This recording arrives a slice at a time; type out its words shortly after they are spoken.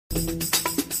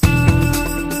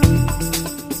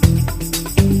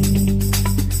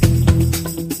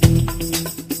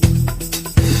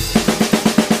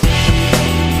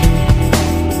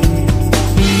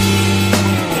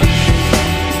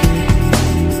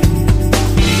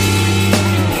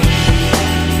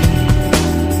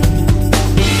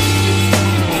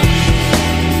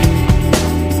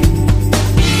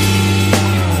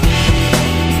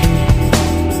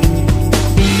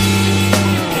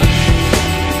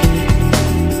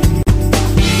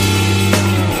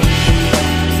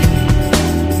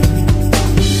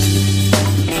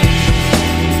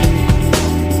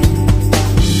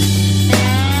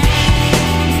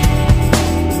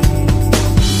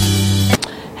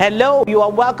Hello, you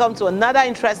are welcome to another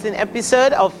interesting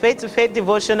episode of Faith to Faith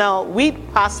Devotional with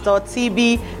Pastor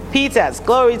TB Peters.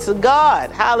 Glory to God.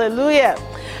 Hallelujah.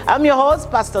 I'm your host,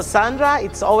 Pastor Sandra.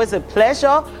 It's always a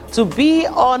pleasure to be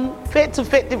on Faith to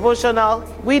Faith Devotional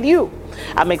with you.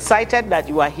 I'm excited that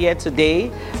you are here today,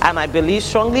 and I believe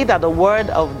strongly that the Word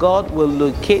of God will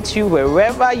locate you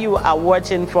wherever you are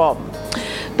watching from.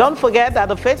 Don't forget that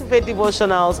the Faith to Faith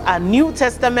Devotionals are New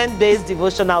Testament-based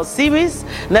devotional series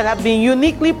that have been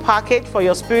uniquely packaged for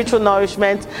your spiritual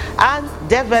nourishment and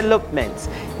development.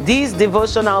 These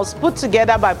devotionals, put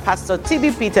together by Pastor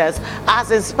TB Peters as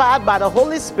inspired by the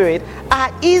Holy Spirit,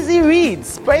 are easy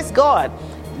reads. Praise God.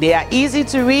 They are easy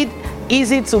to read,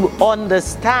 easy to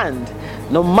understand.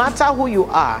 No matter who you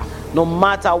are, no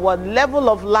matter what level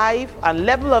of life and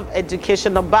level of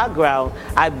educational background,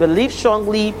 I believe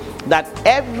strongly that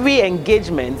every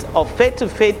engagement of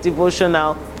faith-to-faith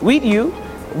devotional with you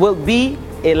will be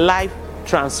a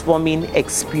life-transforming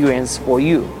experience for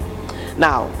you.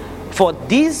 Now, for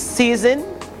this season,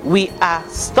 we are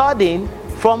studying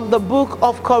from the book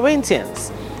of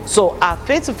Corinthians. So our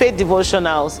faith-to-faith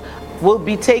devotionals will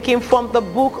be taken from the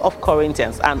book of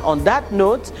Corinthians. And on that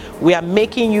note, we are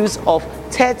making use of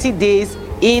 30 days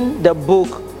in the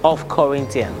book of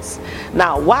Corinthians.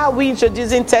 Now, why are we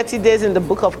introducing 30 days in the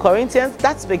book of Corinthians?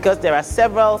 That's because there are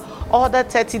several other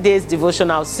 30 days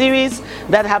devotional series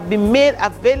that have been made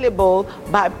available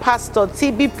by Pastor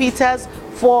TB Peters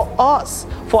for us,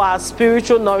 for our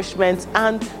spiritual nourishment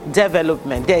and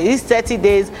development. There is 30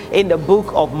 days in the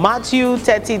book of Matthew,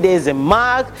 30 days in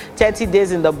Mark, 30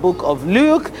 days in the book of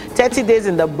Luke, 30 days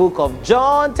in the book of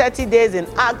John, 30 days in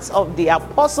Acts of the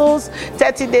Apostles,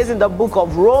 30 days in the book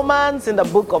of Romans, in the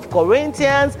book of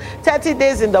Corinthians, 30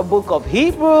 days in the book of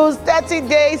Hebrews, 30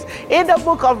 days in the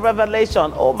book of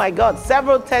Revelation. Oh my God,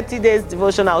 several 30 days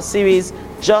devotional series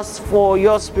just for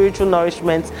your spiritual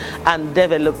nourishment and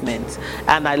development.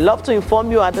 And I love to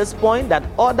inform you at this point that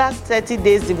other 30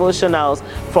 days devotionals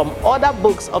from other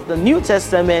books of the New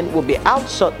Testament will be out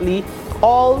shortly,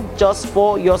 all just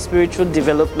for your spiritual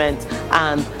development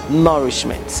and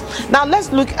nourishment. Now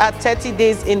let's look at 30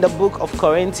 days in the book of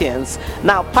Corinthians.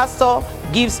 Now Pastor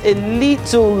gives a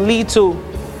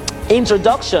little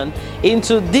introduction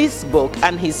into this book,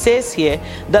 and he says here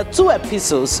the two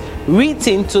epistles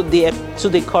written to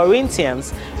the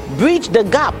Corinthians bridge the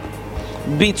gap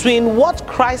between what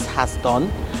Christ has done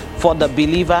for the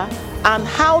believer and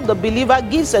how the believer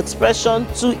gives expression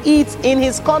to it in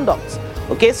his conduct.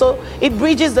 Okay, so it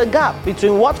bridges the gap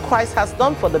between what Christ has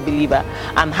done for the believer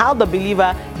and how the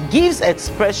believer gives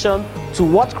expression to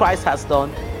what Christ has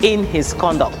done in his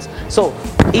conduct. So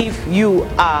if you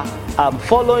are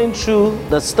following through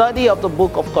the study of the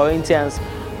book of Corinthians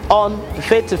on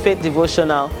faith-to-faith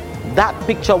devotional, that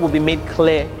picture will be made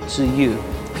clear to you.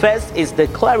 First is the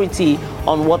clarity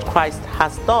on what Christ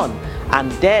has done,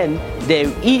 and then there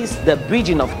is the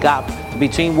bridging of gap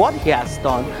between what he has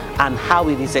done and how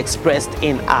it is expressed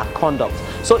in our conduct.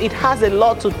 So it has a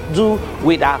lot to do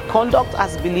with our conduct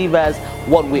as believers,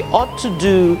 what we ought to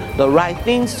do, the right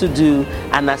things to do,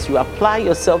 and as you apply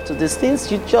yourself to these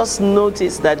things, you just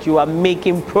notice that you are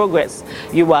making progress,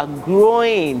 you are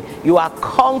growing, you are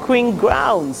conquering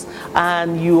grounds,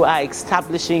 and you are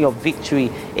establishing your victory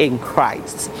in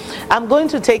Christ. I'm going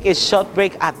to take a short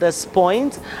break at this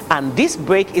point, and this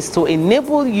break is to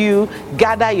enable you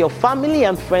gather your family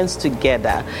and friends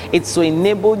together. It's to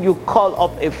enable you call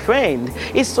up a friend.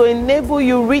 It's to enable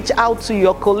you reach out to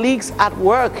your colleagues at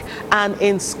work and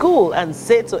in school and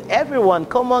say to everyone,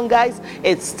 come on guys,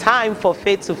 it's time for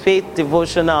faith-to-faith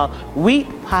devotional with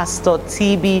Pastor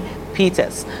TB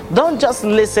Peters. Don't just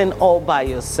listen all by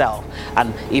yourself.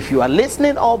 And if you are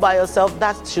listening all by yourself,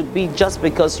 that should be just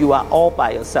because you are all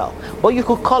by yourself. But you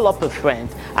could call up a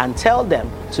friend and tell them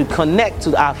to connect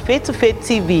to our Faith-to-Faith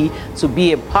TV to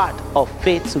be a part of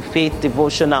Faith-to-Faith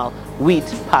devotional with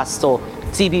Pastor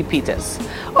TB Peters.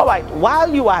 All right,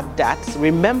 while you are at that,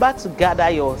 remember to gather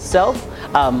yourself,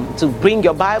 to bring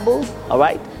your Bible. All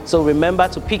right, so remember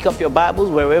to pick up your Bibles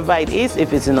wherever it is.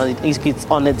 If it's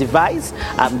on a device,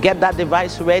 get that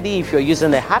device ready. If you're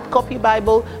using a hard copy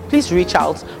Bible, please reach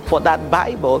out for that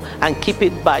Bible and keep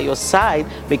it by your side,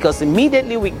 because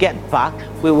immediately we get back,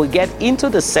 we will get into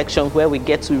the section where we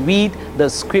get to read the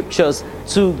scriptures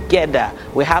together.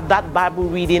 We have that Bible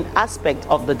reading aspect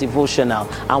of the devotional,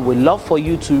 and we love for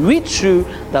you to read through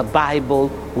the Bible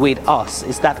with us.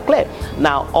 Is that clear?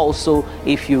 Now also,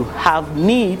 if you have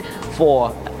need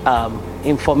for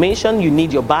information, you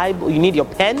need your Bible, you need your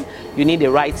pen, you need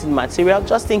a writing material,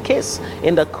 just in case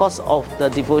in the course of the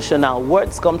devotional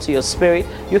words come to your spirit,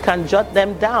 you can jot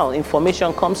them down.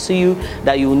 Information comes to you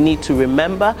that you need to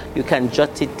remember, you can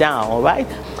jot it down. All right,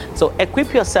 so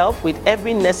equip yourself with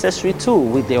every necessary tool,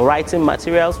 with your writing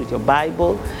materials, with your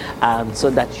Bible, so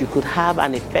that you could have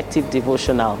an effective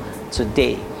devotional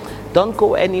today. Don't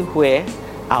go anywhere.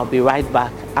 I'll be right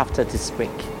back after this break.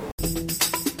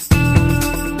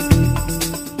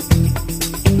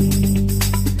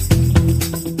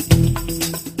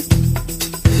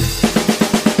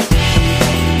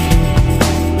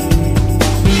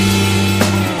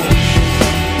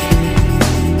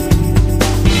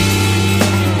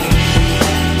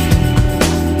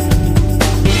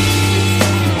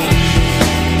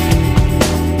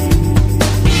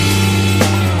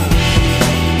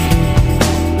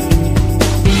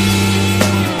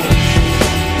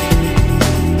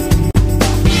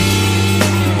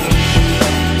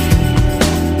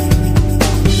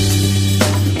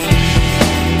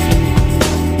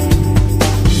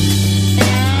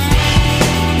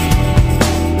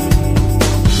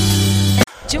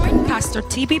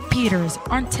 TB Peters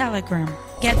on Telegram.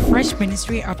 Get fresh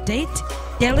ministry update,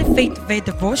 daily faith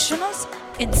devotionals,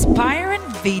 inspiring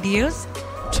videos,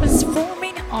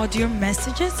 transforming audio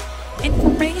messages,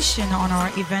 information on our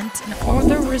events, and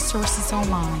other resources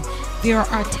online via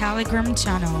our Telegram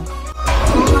channel.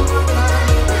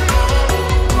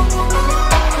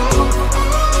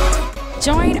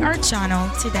 Join our channel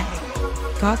today.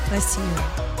 God bless you.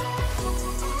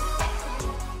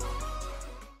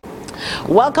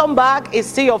 Welcome back. It's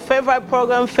still your favorite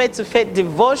program, Faith to Faith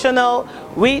Devotional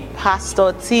with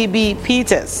Pastor TB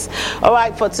Peters. All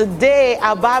right, for today,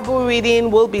 our Bible reading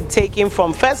will be taken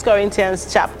from 1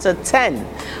 Corinthians chapter 10.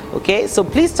 Okay, so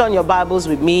please turn your Bibles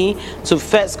with me to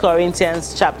 1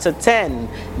 Corinthians chapter 10.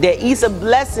 There is a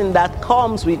blessing that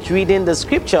comes with reading the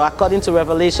scripture according to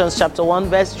Revelation chapter 1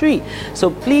 verse 3.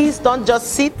 So please don't just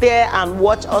sit there and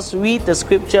watch us read the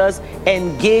scriptures.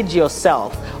 Engage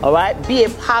yourself. All right, be a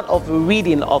part of the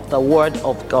reading of the Word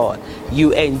of God.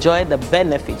 You enjoy the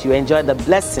benefit, you enjoy the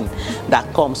blessing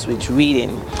that comes with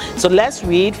reading. So let's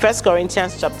read 1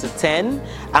 Corinthians chapter 10.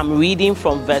 I'm reading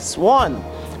from verse 1.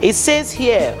 It says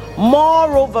here,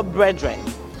 "Moreover, brethren,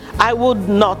 I would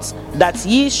not that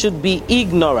ye should be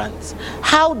ignorant,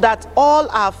 how that all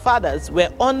our fathers were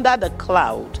under the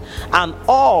cloud, and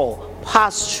all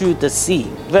passed through the sea."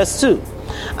 Verse 2.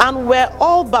 "And were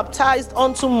all baptized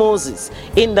unto Moses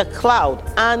in the cloud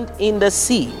and in the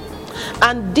sea,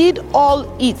 and did all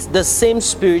eat the same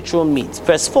spiritual meat."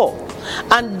 Verse 4.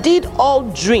 "And did all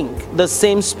drink the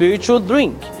same spiritual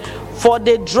drink, for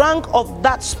they drank of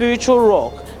that spiritual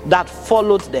rock that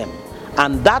followed them,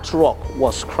 and that rock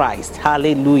was Christ."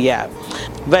 Hallelujah.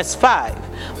 Verse 5.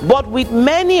 "But with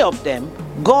many of them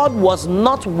God was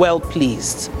not well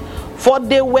pleased, for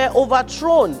they were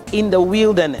overthrown in the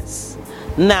wilderness.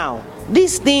 Now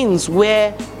these things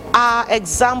were our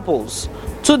examples,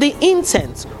 to the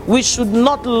intent we should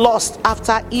not lust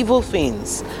after evil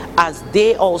things, as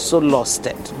they also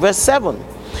lusted." Verse 7.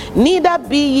 "Neither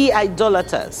be ye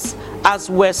idolaters, as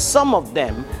were some of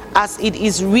them, as it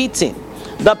is written,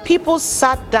 the people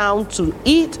sat down to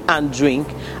eat and drink,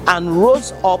 and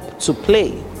rose up to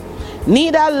play.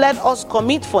 Neither let us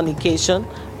commit fornication,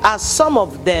 as some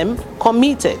of them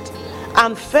committed,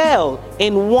 and fell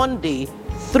in one day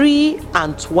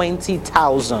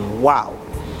 23,000. Wow.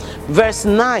 Verse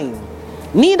 9.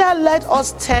 "Neither let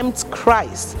us tempt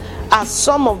Christ, as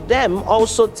some of them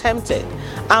also tempted,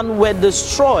 and were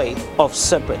destroyed of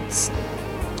serpents."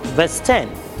 Verse 10.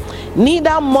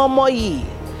 "Neither murmur ye,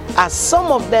 as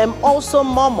some of them also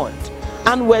murmured,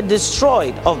 and were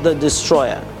destroyed of the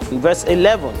destroyer." Verse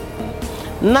 11.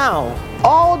 "Now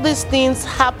all these things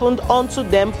happened unto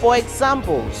them for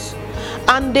examples,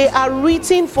 and they are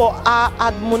written for our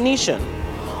admonition,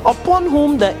 upon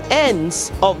whom the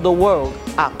ends of the world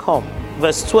are come."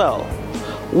 Verse 12.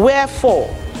 "Wherefore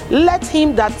let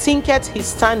him that thinketh he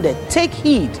standeth take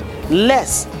heed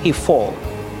lest he fall.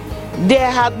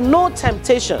 There had no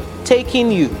temptation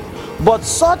taken you, but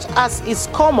such as is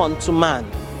common to man.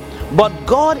 But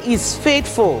God is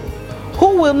faithful,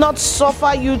 who will not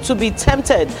suffer you to be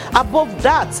tempted above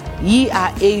that ye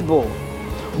are able,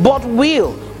 but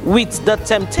will with the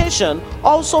temptation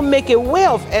also make a way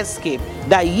of escape,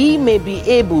 that ye may be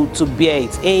able to bear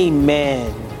it."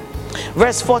 Amen.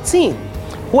 Verse 14.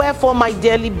 "Wherefore, my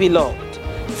dearly beloved,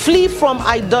 flee from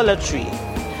idolatry.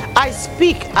 I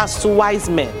speak as to wise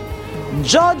men.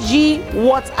 Judge ye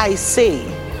what I say.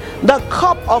 The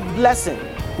cup of blessing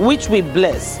which we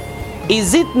bless,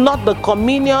 is it not the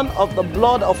communion of the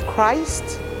blood of Christ?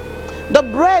 The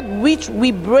bread which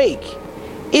we break,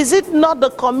 is it not the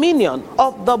communion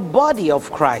of the body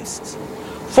of Christ?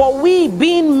 For we,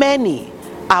 being many,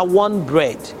 are one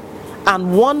bread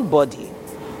and one body,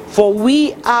 for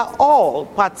we are all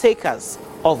partakers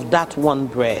of that one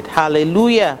bread.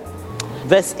 Hallelujah.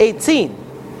 Verse 18.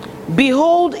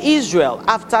 Behold Israel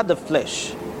after the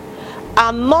flesh,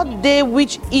 are not they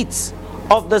which eat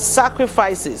of the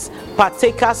sacrifices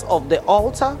partakers of the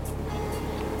altar?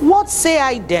 What say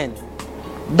I then?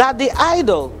 That the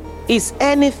idol is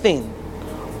anything,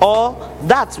 or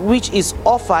that which is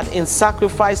offered in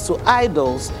sacrifice to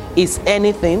idols is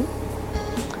anything?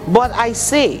 But I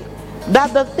say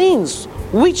that the things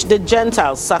which the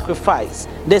Gentiles sacrifice,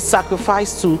 they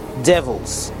sacrifice to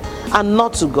devils, and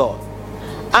not to God.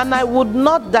 And I would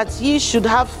not that ye should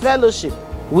have fellowship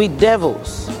with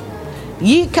devils.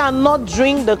 Ye cannot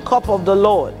drink the cup of the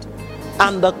Lord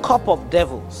and the cup of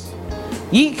devils.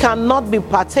 Ye cannot be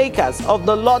partakers of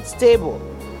the Lord's table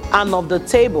and of the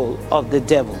table of the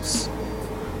devils.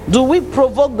 Do we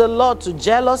provoke the Lord to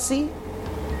jealousy?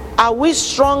 Are we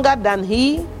stronger than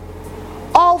he?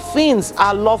 All things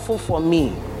are lawful for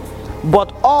me,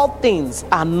 but all things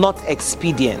are not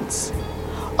expedient.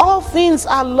 All things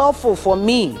are lawful for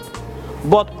me,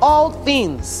 but all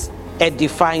things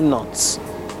edify not.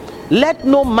 Let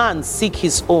no man seek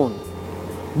his own,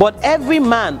 but every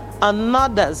man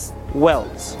another's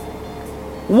wealth.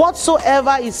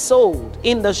 Whatsoever is sold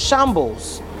in the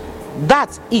shambles,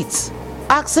 that eat,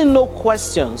 asking no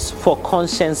questions for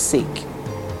conscience sake.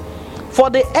 For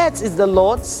the earth is the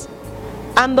Lord's,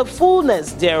 and the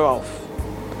fullness thereof.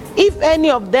 If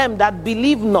any of them that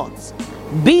believe not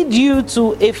bid you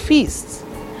to a feast,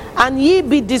 and ye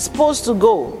be disposed to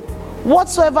go,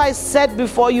 whatsoever is set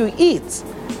before you, eat,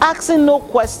 asking no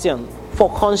question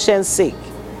for conscience sake.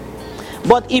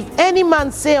 But if any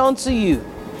man say unto you,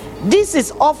 this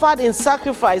is offered in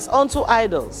sacrifice unto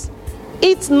idols,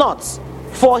 eat not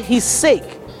for his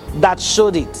sake that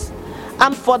showed it,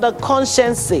 and for the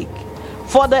conscience sake.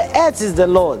 For the earth is the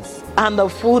Lord's, and the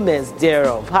fullness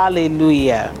thereof.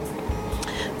 Hallelujah.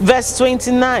 Verse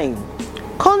 29.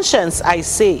 Conscience, I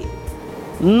say,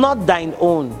 not thine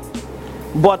own,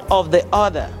 but of the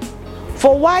other.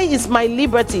 For why is my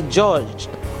liberty judged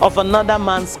of another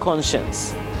man's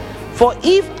conscience? For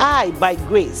if I by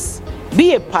grace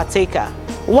be a partaker,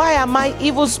 why am I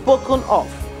evil spoken of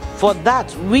for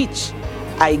that which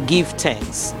I give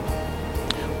thanks?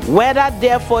 Whether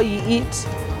therefore ye eat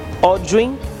or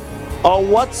drink or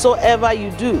whatsoever you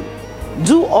do,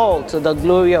 do all to the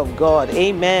glory of God.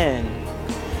 Amen.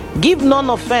 Give none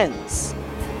offense,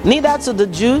 neither to the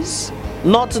Jews,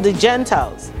 nor to the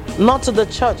Gentiles, nor to the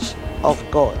church of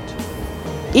God,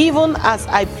 even as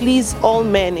I please all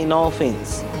men in all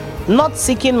things, not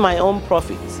seeking my own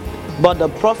profit, but the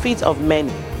profit of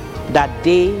many, that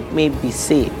they may be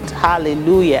saved.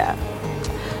 Hallelujah.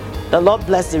 The Lord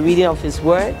bless the reading of his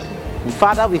word. And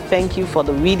Father, we thank you for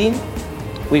the reading.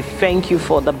 We thank you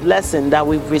for the blessing that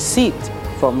we've received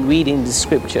from reading the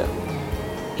scripture.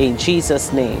 In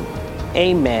Jesus' name,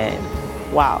 amen.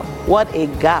 Wow, what a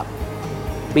gap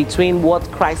between what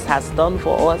Christ has done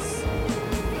for us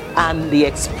and the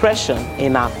expression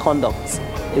in our conduct.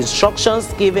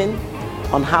 Instructions given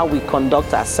on how we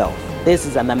conduct ourselves. This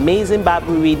is an amazing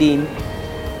Bible reading,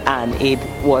 and it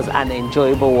was an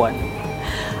enjoyable one.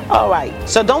 All right,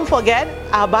 so don't forget,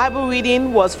 our Bible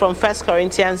reading was from 1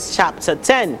 Corinthians chapter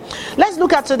 10. Let's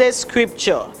look at today's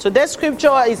scripture. Today's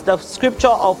scripture is the scripture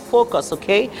of focus,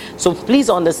 okay? So please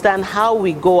understand how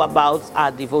we go about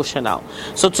our devotional.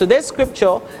 So today's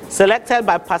scripture, selected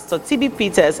by Pastor T.B.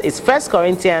 Peters, is 1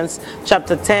 Corinthians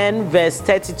chapter 10, verse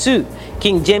 32,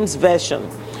 King James Version.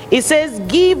 It says,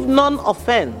 give none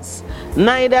offense,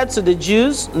 neither to the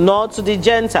Jews, nor to the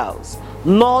Gentiles,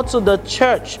 nor to the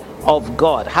church of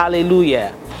God.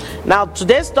 Hallelujah. Now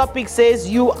today's topic says,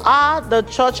 you are the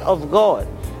church of God.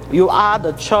 You are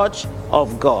the church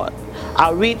of God.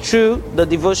 I'll read through the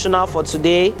devotional for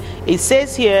today. It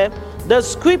says here, the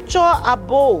scripture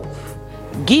above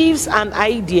gives an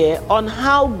idea on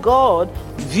how God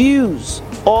views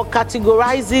or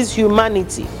categorizes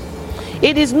humanity.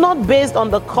 It is not based on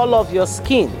the color of your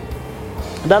skin,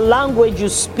 the language you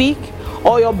speak,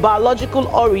 or your biological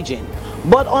origin,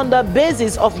 but on the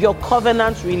basis of your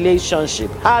covenant relationship.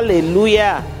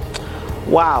 Hallelujah.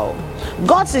 Wow.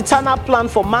 God's eternal plan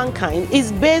for mankind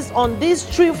is based on this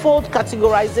threefold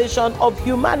categorization of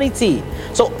humanity.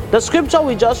 So the scripture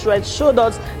we just read showed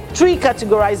us three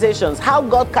categorizations, how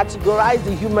God categorized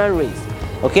the human race.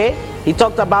 Okay? He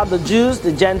talked about the Jews,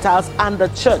 the Gentiles, and the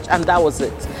church, and that was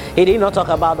it. He did not talk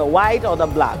about the white or the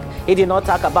black. He did not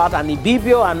talk about an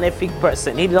Ibibio and Efik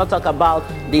person. He did not talk about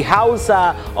the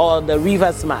Hausa or the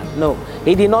Rivers man. No,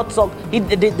 he did not talk.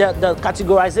 The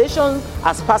categorization,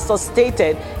 as Pastor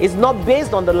stated, is not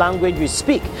based on the language we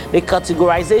speak. The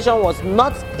categorization was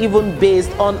not even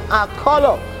based on our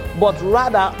color, but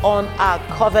rather on our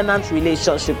covenant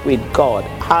relationship with God.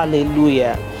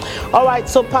 Hallelujah. All right,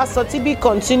 so Pastor TB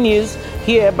continues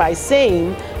here by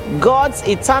saying God's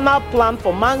eternal plan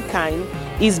for mankind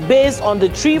is based on the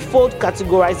threefold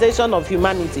categorization of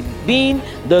humanity, being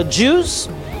the Jews,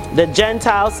 the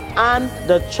Gentiles, and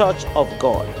the Church of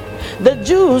God. The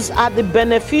Jews are the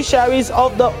beneficiaries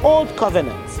of the Old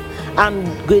Covenant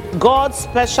and God's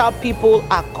special people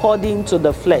according to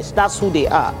the flesh. That's who they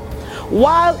are.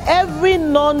 While every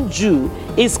non-Jew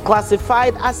is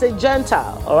classified as a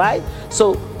Gentile, all right?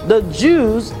 So the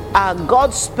Jews are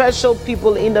God's special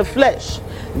people in the flesh.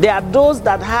 They are those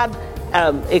that had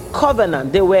a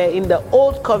covenant. They were in the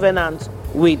Old Covenant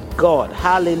with God.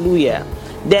 Hallelujah.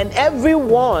 Then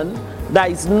everyone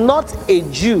that is not a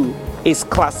Jew is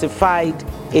classified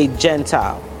a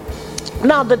Gentile.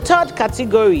 Now, the third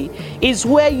category is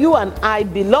where you and I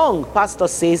belong, Pastor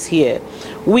says here.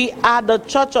 We are the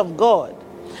Church of God.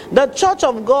 The Church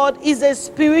of God is a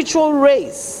spiritual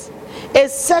race, a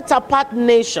set-apart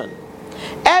nation.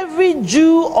 Every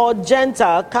Jew or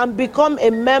Gentile can become a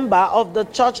member of the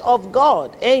Church of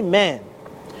God. Amen.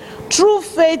 Through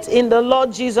faith in the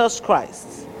Lord Jesus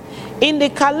Christ. In the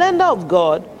calendar of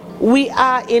God, we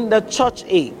are in the church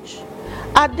age.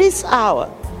 At this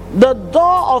hour, the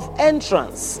door of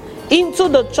entrance into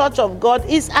the Church of God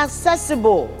is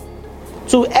accessible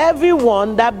to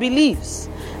everyone that believes.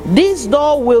 This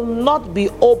door will not be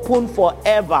open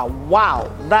forever.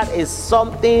 Wow, that is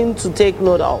something to take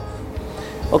note of.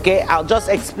 Okay, I'll just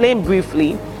explain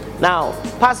briefly. Now,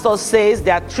 Pastor says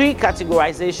there are three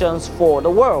categorizations for the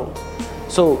world.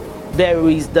 So there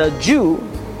is the Jew,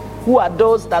 who are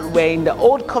those that were in the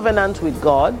Old Covenant with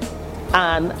God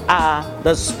and are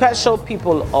the special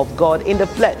people of God in the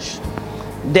flesh.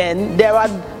 Then there are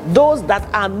those that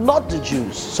are not the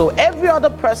Jews. So every other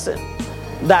person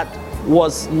that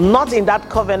was not in that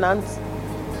covenant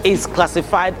is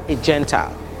classified a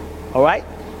Gentile. All right?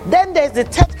 Then there's the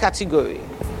third category,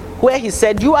 where he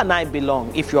said you and I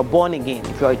belong if you're born again,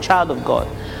 if you're a child of God.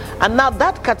 And now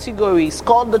that category is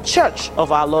called the Church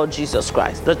of our Lord Jesus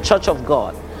Christ, the Church of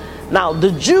God. Now,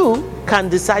 the Jew can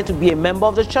decide to be a member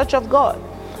of the Church of God.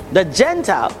 The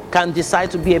Gentile can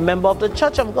decide to be a member of the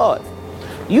Church of God.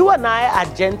 You and I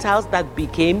are Gentiles that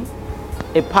became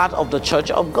a part of the Church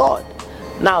of God.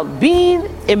 Now, being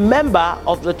a member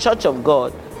of the Church of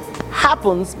God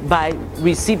happens by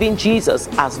receiving Jesus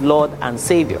as Lord and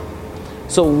Savior.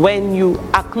 So when you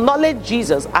acknowledge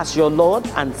Jesus as your Lord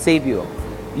and Savior,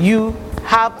 you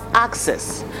have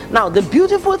access. Now, the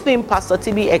beautiful thing Pastor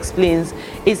TB explains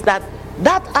is that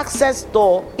that access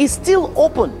door is still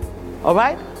open, all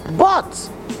right? But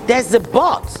there's a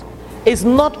but. It's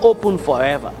not open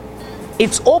forever.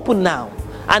 It's open now,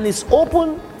 and it's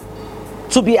open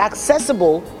to be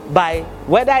accessible by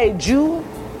whether a Jew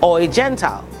or a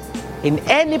Gentile. In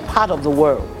any part of the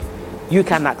world, you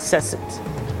can access it.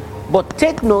 But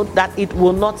take note that it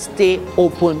will not stay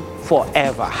open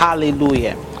forever.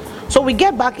 Hallelujah. So we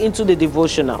get back into the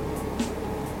devotional.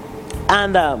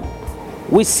 And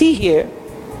we see here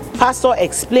Pastor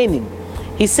explaining.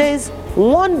 He says,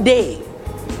 one day,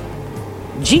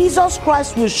 Jesus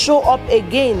Christ will show up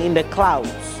again in the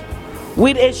clouds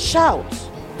with a shout,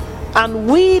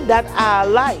 and we that are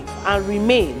alive and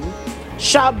remain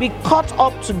shall be caught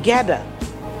up together,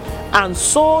 and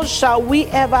so shall we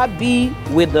ever be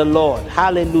with the Lord.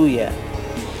 Hallelujah.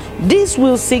 This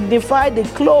will signify the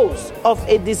close of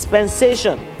a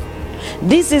dispensation.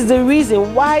 This is the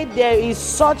reason why there is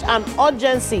such an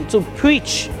urgency to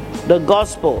preach the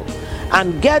gospel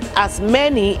and get as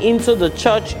many into the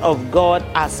Church of God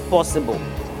as possible.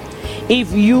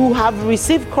 If you have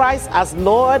received Christ as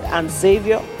Lord and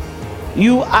Savior,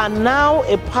 you are now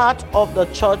a part of the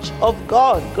Church of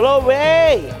God. Glory!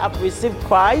 I've received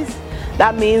Christ.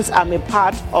 That means I'm a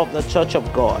part of the Church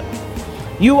of God.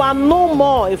 You are no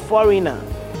more a foreigner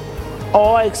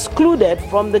or excluded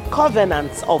from the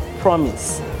covenants of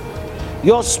promise.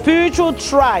 Your spiritual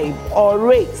tribe or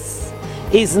race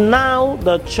is now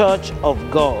the Church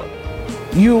of God.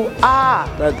 You are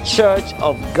the Church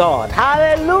of God.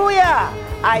 Hallelujah!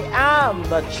 I am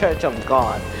the Church of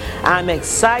God. I'm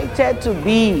excited to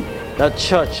be the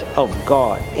Church of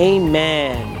God.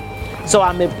 Amen. So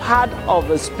I'm a part of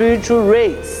a spiritual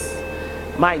race.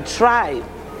 My tribe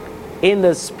in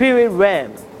the spirit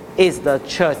realm is the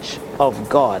Church of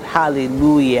God.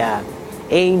 Hallelujah.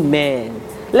 Amen.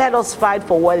 Let us fight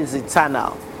for what is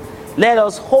eternal. Let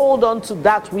us hold on to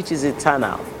that which is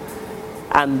eternal.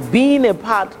 And being a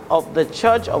part of the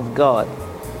church of God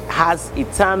has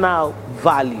eternal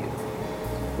value.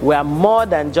 We are more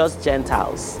than just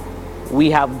Gentiles.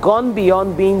 We have gone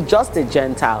beyond being just a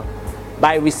Gentile.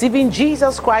 By receiving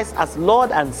Jesus Christ as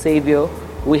Lord and Savior,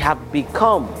 we have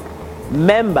become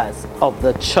members of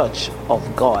the church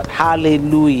of God.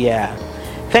 Hallelujah.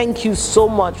 Thank you so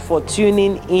much for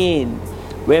tuning in.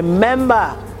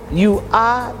 Remember, you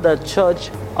are the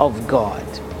church of God.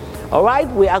 All right,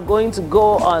 we are going to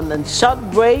go on a short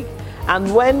break,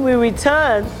 and when we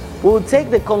return, we'll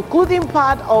take the concluding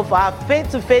part of our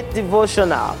faith-to-faith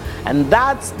devotional, and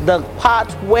that's the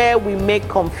part where we make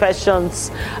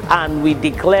confessions and we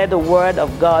declare the word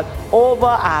of God over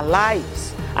our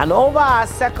lives and over our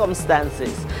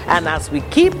circumstances. And as we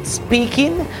keep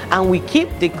speaking and we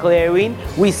keep declaring,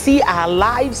 we see our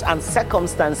lives and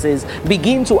circumstances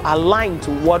begin to align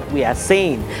to what we are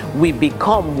saying. We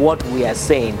become what we are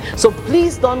saying. So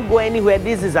please don't go anywhere.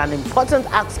 This is an important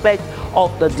aspect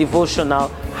of the devotional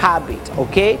habit,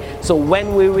 okay? So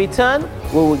when we return,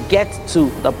 we will get to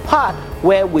the part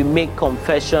where we make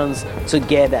confessions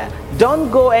together. Don't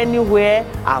go anywhere.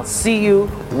 I'll see you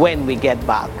when we get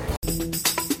back.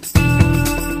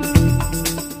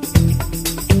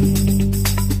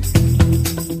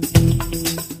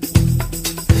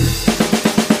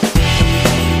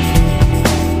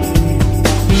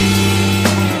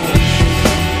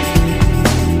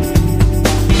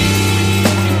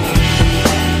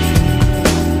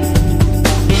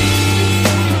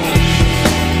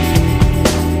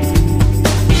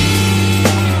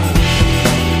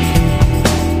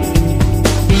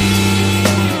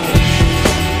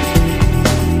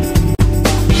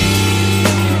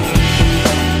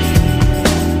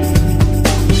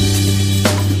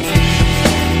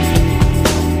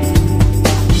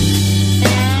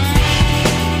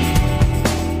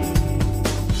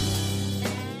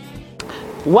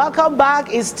 Welcome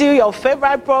back. It's still your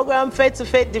favorite program, Faith to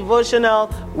Faith Devotional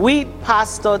with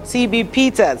Pastor TB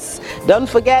Peters. Don't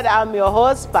forget, I'm your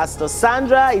host, Pastor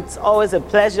Sandra. It's always a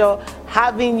pleasure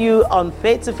having you on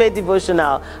Faith to Faith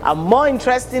Devotional, and more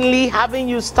interestingly, having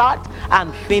you start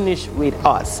and finish with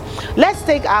us. Let's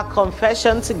take our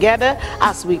confession together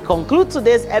as we conclude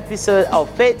today's episode of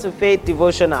Faith to Faith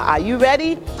Devotional. Are you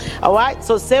ready? All right,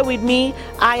 so say with me,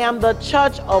 I am the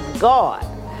church of God.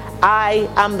 I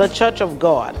am the church of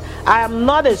God. I am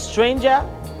not a stranger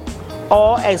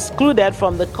or excluded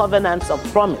from the covenants of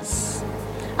promise.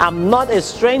 I'm not a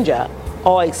stranger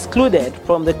or excluded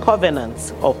from the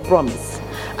covenants of promise.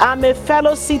 I'm a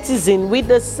fellow citizen with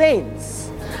the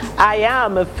saints. I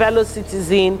am a fellow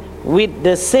citizen with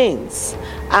the saints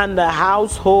and the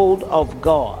household of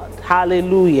God.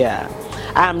 Hallelujah.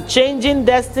 I'm changing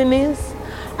destinies.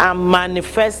 I'm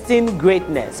manifesting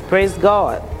greatness. Praise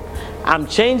God. I'm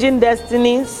changing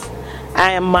destinies.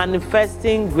 I am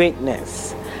manifesting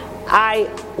greatness. I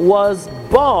was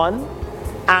born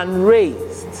and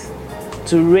raised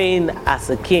to reign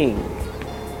as a king.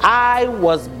 I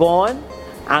was born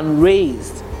and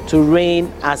raised to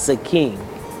reign as a king.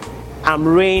 I'm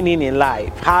reigning in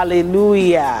life.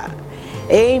 Hallelujah.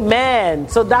 Amen.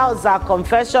 So that was our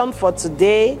confession for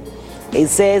today. It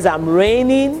says, I'm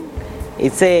reigning.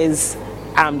 It says,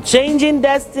 I'm changing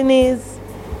destinies.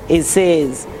 It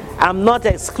says, I'm not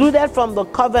excluded from the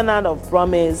covenant of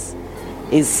promise.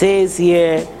 It says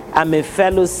here, I'm a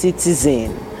fellow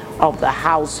citizen of the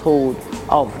household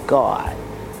of God.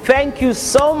 Thank you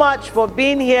so much for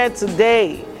being here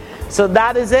today. So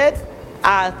that is it,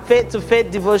 our Faith to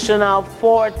Faith devotional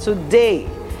for today.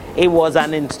 It was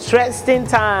an interesting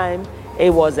time. It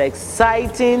was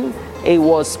exciting. It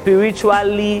was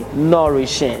spiritually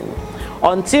nourishing.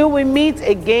 Until we meet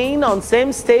again on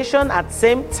same station at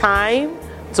same time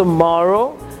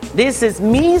tomorrow, this is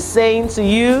me saying to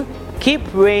you, keep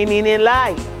reigning in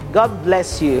life. God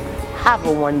bless you. Have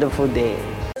a wonderful day.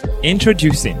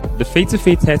 Introducing the Faith to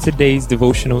Faith 30 Days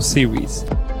devotional series.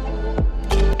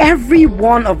 Every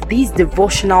one of these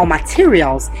devotional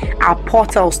materials are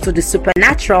portals to the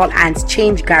supernatural and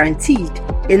change guaranteed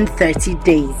in 30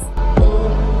 days.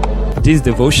 These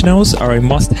devotionals are a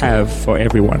must-have for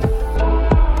everyone.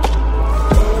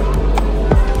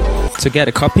 To get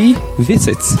a copy,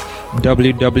 visit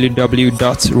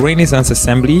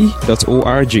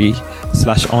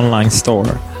www.renaissanceassembly.org/online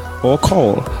store or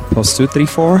call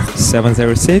 +234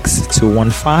 706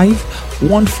 215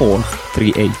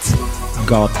 1438.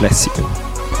 God bless you.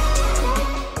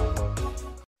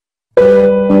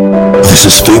 This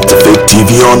is Faith to Faith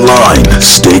TV Online.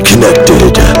 Stay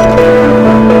connected.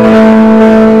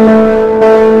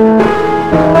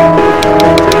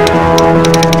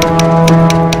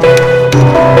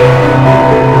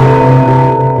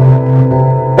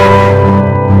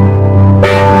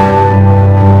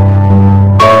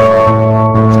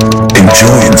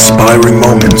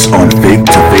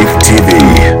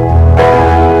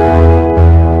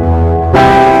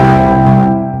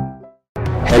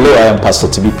 Pastor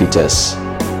TB Peters.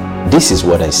 This is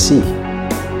what I see.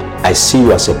 I see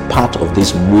you as a part of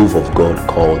this move of God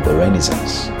called the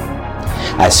Renaissance.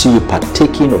 I see you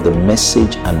partaking of the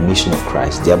message and mission of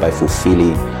Christ, thereby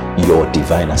fulfilling your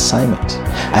divine assignment.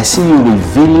 I see you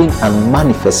revealing and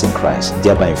manifesting Christ,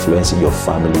 thereby influencing your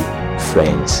family,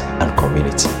 friends, and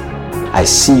community. I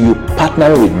see you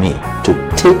partnering with me to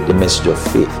take the message of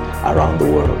faith around the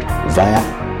world via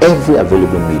every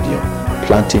available medium,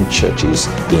 planting churches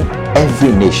in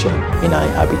every nation in our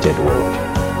inhabited world.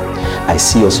 I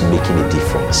see us making a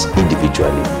difference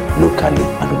individually, locally,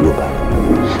 and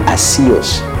globally. I see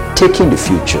us taking the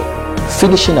future,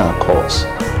 finishing our course,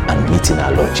 and meeting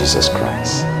our Lord Jesus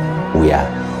Christ. We are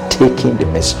taking the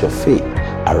message of faith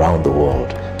around the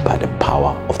world by the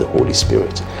power of the Holy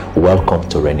Spirit. Welcome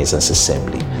to Renaissance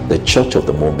Assembly, the church of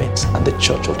the moment and the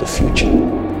church of the future.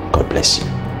 God bless you.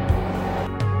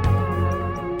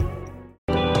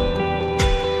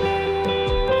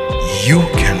 You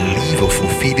can live a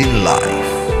fulfilling life.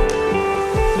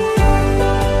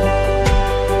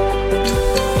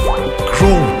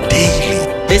 Grow daily.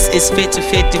 This is Faith to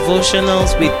Faith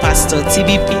Devotionals with Pastor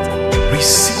TB Peters.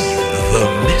 Receive the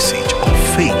message of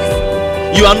faith.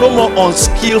 You are no more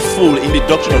unskillful in the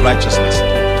doctrine of righteousness.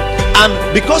 And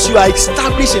because you are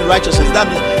established in righteousness, that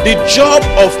means the job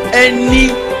of any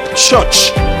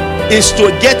church is to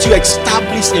get you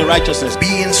established in righteousness.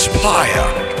 Be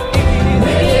inspired.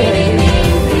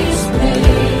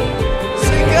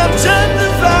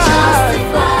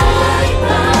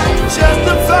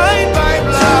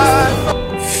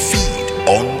 Feed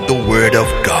on the word of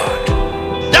God.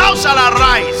 Thou shalt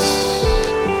arise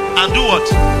and do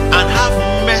what? And have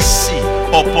mercy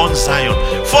upon Zion.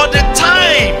 For the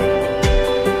time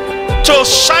to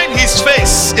shine his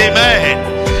face, amen.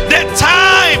 The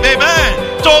time, amen,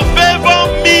 to favor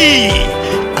me.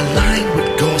 Align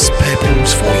with God's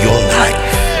purpose for your life.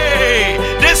 Hey,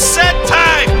 the set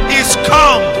time is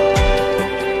come.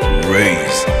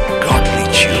 Raise godly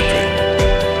children.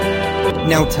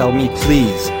 Now tell me,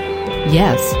 please.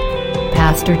 Yes.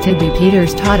 Pastor TB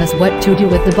Peters taught us what to do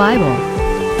with the Bible.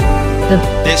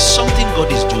 There's something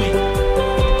God is doing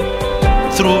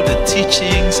through the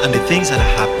teachings and the things that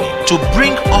are happening to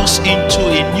bring us into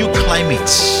a new climate.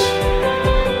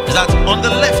 That on the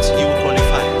left you will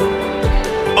qualify,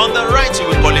 on the right you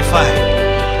will qualify.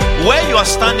 Where you are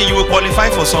standing, you will qualify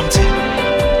for something.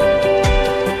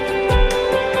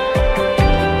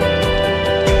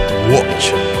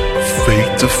 Watch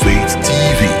Faith to Faith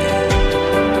TV.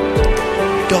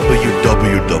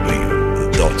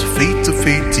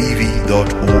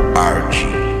 www.faithtofaithtv.org.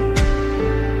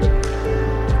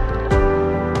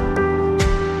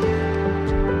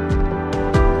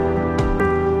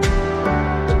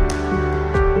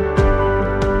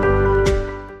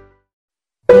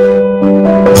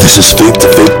 This is Faith to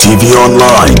Faith TV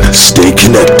Online. Stay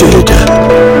connected.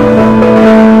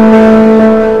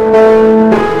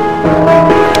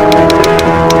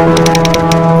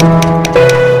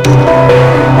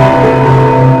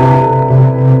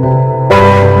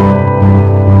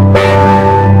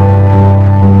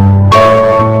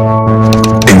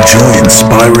 Enjoy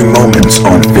inspiring moments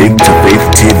on Faith to Faith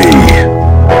TV.